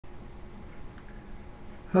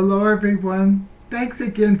Hello, everyone. Thanks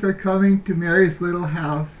again for coming to Mary's little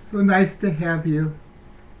house. So nice to have you.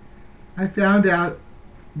 I found out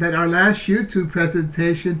that our last YouTube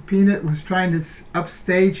presentation, Peanut was trying to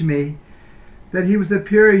upstage me, that he was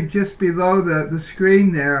appearing just below the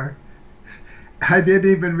screen there. I didn't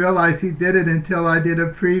even realize he did it until I did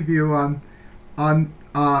a preview on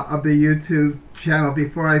of the YouTube channel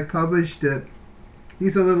before I published it.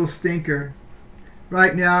 He's a little stinker.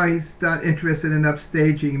 Right now, he's not interested in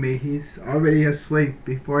upstaging me. He's already asleep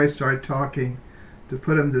before I start talking to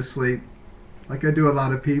put him to sleep, like I do a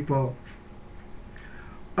lot of people.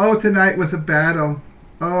 Oh, tonight was a battle.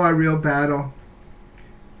 Oh, a real battle.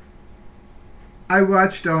 I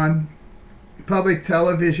watched on public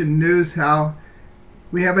television news how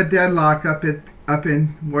we have a deadlock up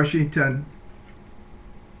in Washington.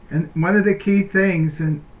 And one of the key things,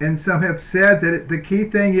 and some have said that the key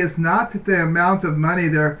thing is not the amount of money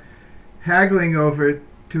they're haggling over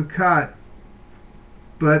to cut,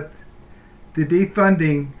 but the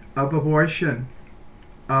defunding of abortion,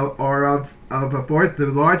 or of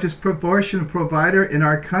the largest abortion provider in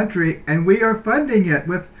our country, and we are funding it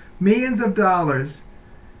with millions of dollars.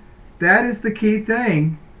 That is the key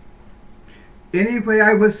thing. Anyway,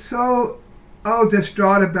 I was so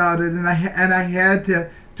distraught about it, and I had to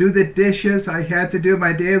do the dishes. I had to do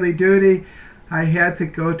my daily duty. I had to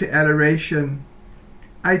go to adoration.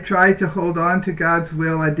 I tried to hold on to God's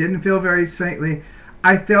will. I didn't feel very saintly.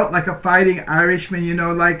 I felt like a fighting Irishman,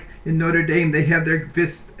 like in Notre Dame they have their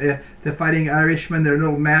the fighting Irishman, their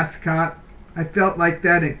little mascot. I felt like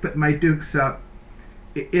that and put my dukes up,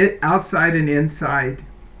 it outside and inside.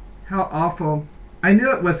 How awful. I knew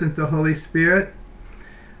it wasn't the Holy Spirit.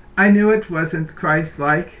 I knew it wasn't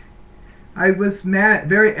Christ-like. I was mad,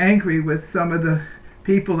 very angry with some of the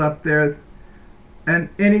people up there. And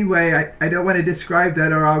anyway, I don't want to describe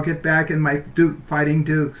that or I'll get back in my fighting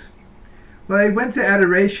dukes. Well, I went to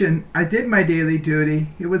adoration. I did my daily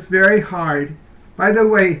duty. It was very hard. By the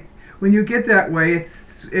way, when you get that way,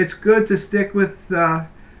 it's good to stick with the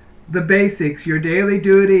basics, your daily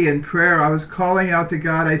duty and prayer. I was calling out to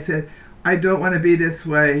God. I said, I don't want to be this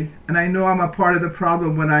way. And I know I'm a part of the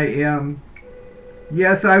problem when I am.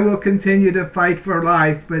 Yes, I will continue to fight for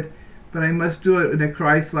life, but I must do it in a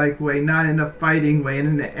Christ-like way, not in a fighting way and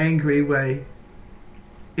in an angry way.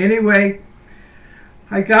 Anyway,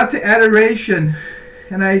 I got to adoration,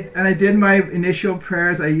 and I did my initial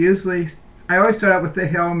prayers. I always start out with the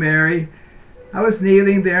Hail Mary. I was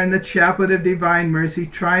kneeling there in the Chaplet of Divine Mercy,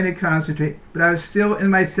 trying to concentrate, but I was still in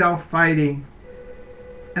myself fighting.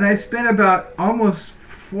 And I spent about almost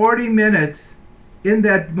 40 minutes in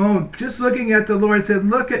that moment, just looking at the Lord, said,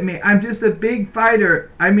 look at me, I'm just a big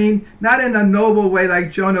fighter. I mean, not in a noble way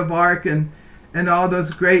like Joan of Arc and all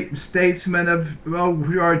those great statesmen of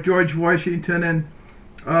George Washington and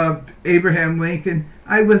Abraham Lincoln.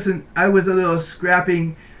 I was a little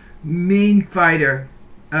scrapping, mean fighter.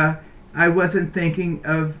 I wasn't thinking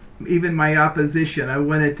of even my opposition. I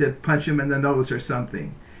wanted to punch him in the nose or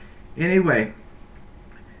something. Anyway,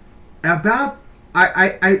 a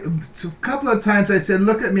couple of times I said,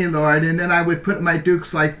 look at me, Lord, and then I would put my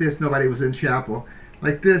dukes like this. Nobody was in chapel.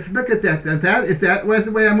 Like this. Look at that. Is that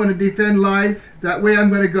the way I'm going to defend life? Is that the way I'm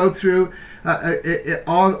going to go through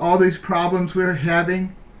all these problems we're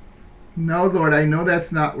having? No, Lord, I know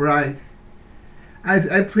that's not right.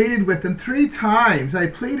 I pleaded with him 3 times. I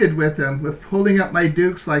pleaded with him with holding up my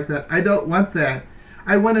dukes like that. I don't want that.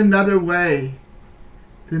 I want another way.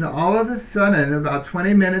 Then all of a sudden, about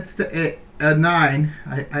 20 minutes to 9,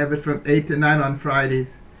 I have it from 8 to 9 on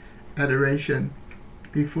Fridays, adoration,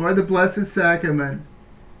 before the Blessed Sacrament,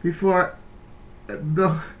 before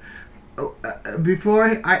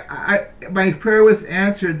my prayer was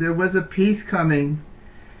answered, there was a peace coming.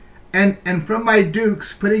 And from my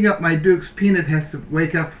dukes, putting up my dukes, Peanut has to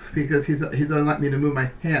wake up because he doesn't let me to move my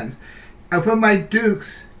hands. And from my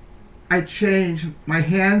dukes, I changed, my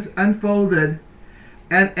hands unfolded,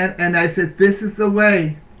 and I said, this is the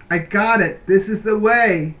way. I got it. This is the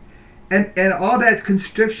way. And all that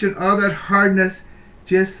constriction, all that hardness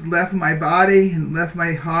just left my body and left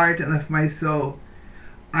my heart and left my soul.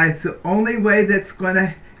 It's the only way that's going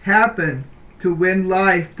to happen to win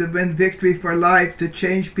life, to win victory for life, to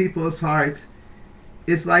change people's hearts.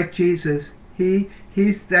 It's like Jesus.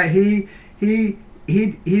 He's done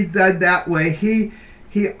that way. He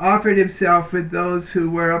offered himself for those who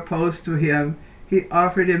were opposed to him. He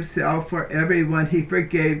offered himself for everyone. He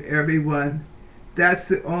forgave everyone. That's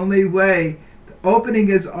the only way. Opening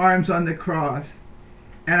his arms on the cross.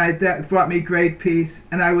 And that brought me great peace.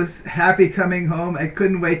 And I was happy coming home. I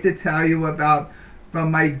couldn't wait to tell you about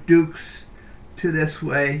from my dukes to this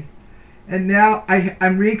way. And now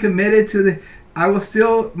I'm recommitted to the. I will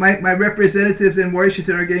still, my representatives in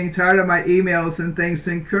Washington are getting tired of my emails and things,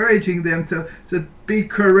 encouraging them to be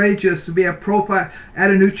courageous, to be a profile,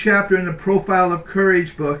 add a new chapter in the Profile of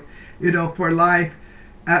Courage book, for life.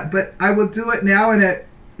 But I will do it now in a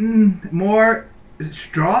more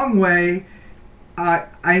strong way,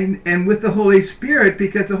 and with the Holy Spirit,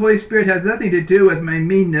 because the Holy Spirit has nothing to do with my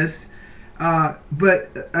meanness, and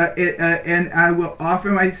I will offer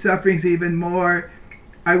my sufferings even more.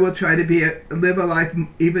 I will try to live a life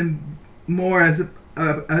even more as a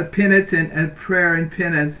penitent and prayer and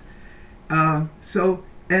penance. And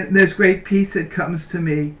there's great peace that comes to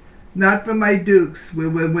me, not from my dukes. We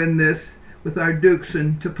will win this with our dukes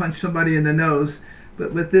and to punch somebody in the nose,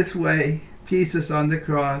 but with this way, Jesus on the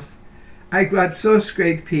cross. I got such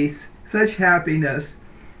great peace, such happiness,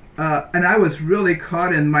 and I was really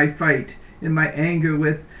caught in my fight, in my anger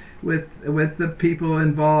with the people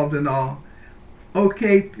involved and all.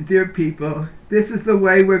 Okay, dear people, this is the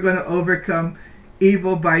way we're going to overcome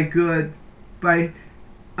evil by good, by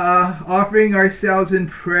offering ourselves in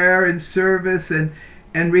prayer and service and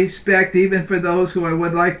respect, even for those who I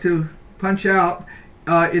would like to punch out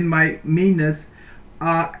in my meanness,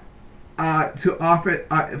 to offer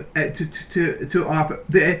to offer.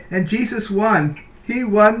 And Jesus won. He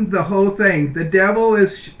won the whole thing. The devil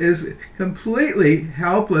is completely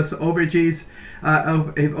helpless over Jesus,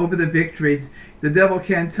 over the victory. The devil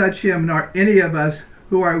can't touch him, nor any of us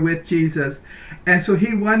who are with Jesus. And so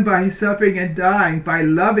he won by his suffering and dying, by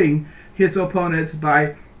loving his opponents,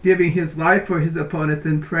 by giving his life for his opponents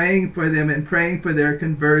and praying for them and praying for their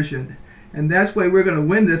conversion. And that's why we're going to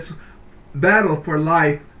win this battle for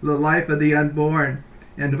life, the life of the unborn,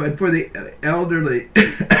 and for the elderly,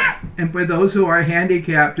 and for those who are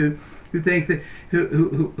handicapped, who think that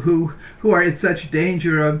who are in such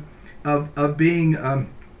danger of being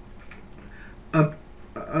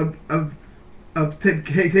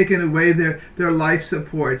taking away their life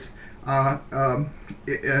supports.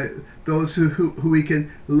 Those who we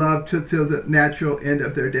can love till the natural end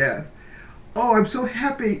of their death. Oh, I'm so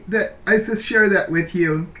happy that I just share that with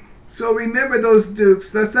you. So remember those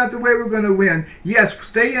dukes. That's not the way we're going to win. Yes,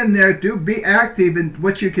 stay in there. Be active in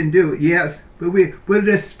what you can do. Yes, but with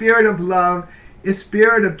a spirit of love, a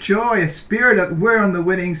spirit of joy, a spirit of we're on the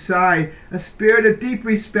winning side, a spirit of deep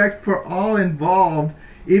respect for all involved,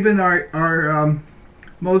 even our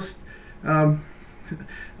most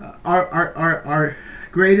our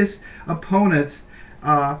greatest opponents.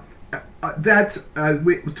 That's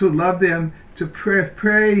to love them, to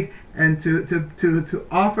pray and to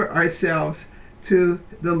offer ourselves to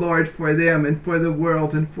the Lord for them and for the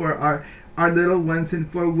world and for our little ones and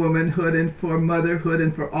for womanhood and for motherhood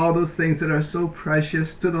and for all those things that are so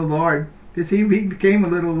precious to the Lord. Because he became a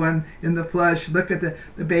little one in the flesh. Look at the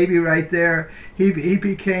baby right there. He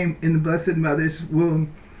became in the Blessed Mother's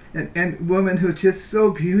womb. And womanhood just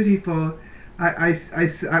so beautiful. I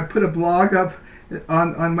put a blog up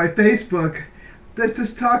on my Facebook that's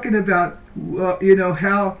just talking about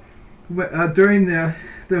how during the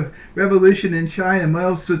revolution in China,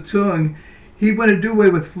 Mao Zedong, he wanted to do away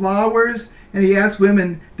with flowers, and he asked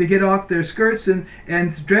women to get off their skirts and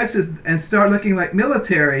dresses and start looking like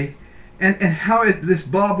military, and how this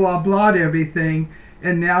blah blah blah to everything.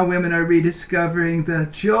 And now women are rediscovering the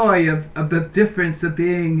joy of the difference of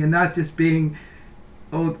being, and not just being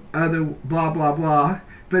other blah blah blah,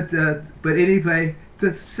 but anyway,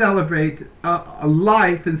 to celebrate a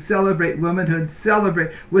life and celebrate womanhood,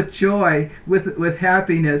 celebrate with joy, with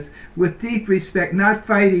happiness, with deep respect, not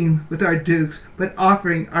fighting with our dukes, but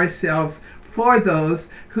offering ourselves for those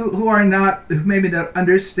who are not, who maybe don't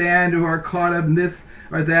understand or are caught up in this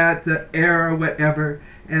or that error or whatever.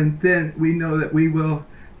 And then we know that we will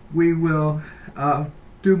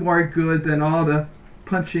do more good than all the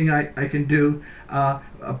punching I can do,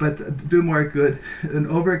 but do more good and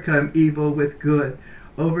overcome evil with good,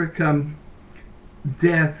 overcome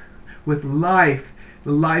death with life,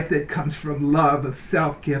 the life that comes from love of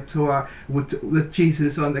self-gift with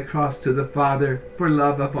Jesus on the cross to the Father for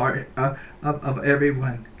love of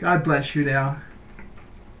everyone. God bless you now.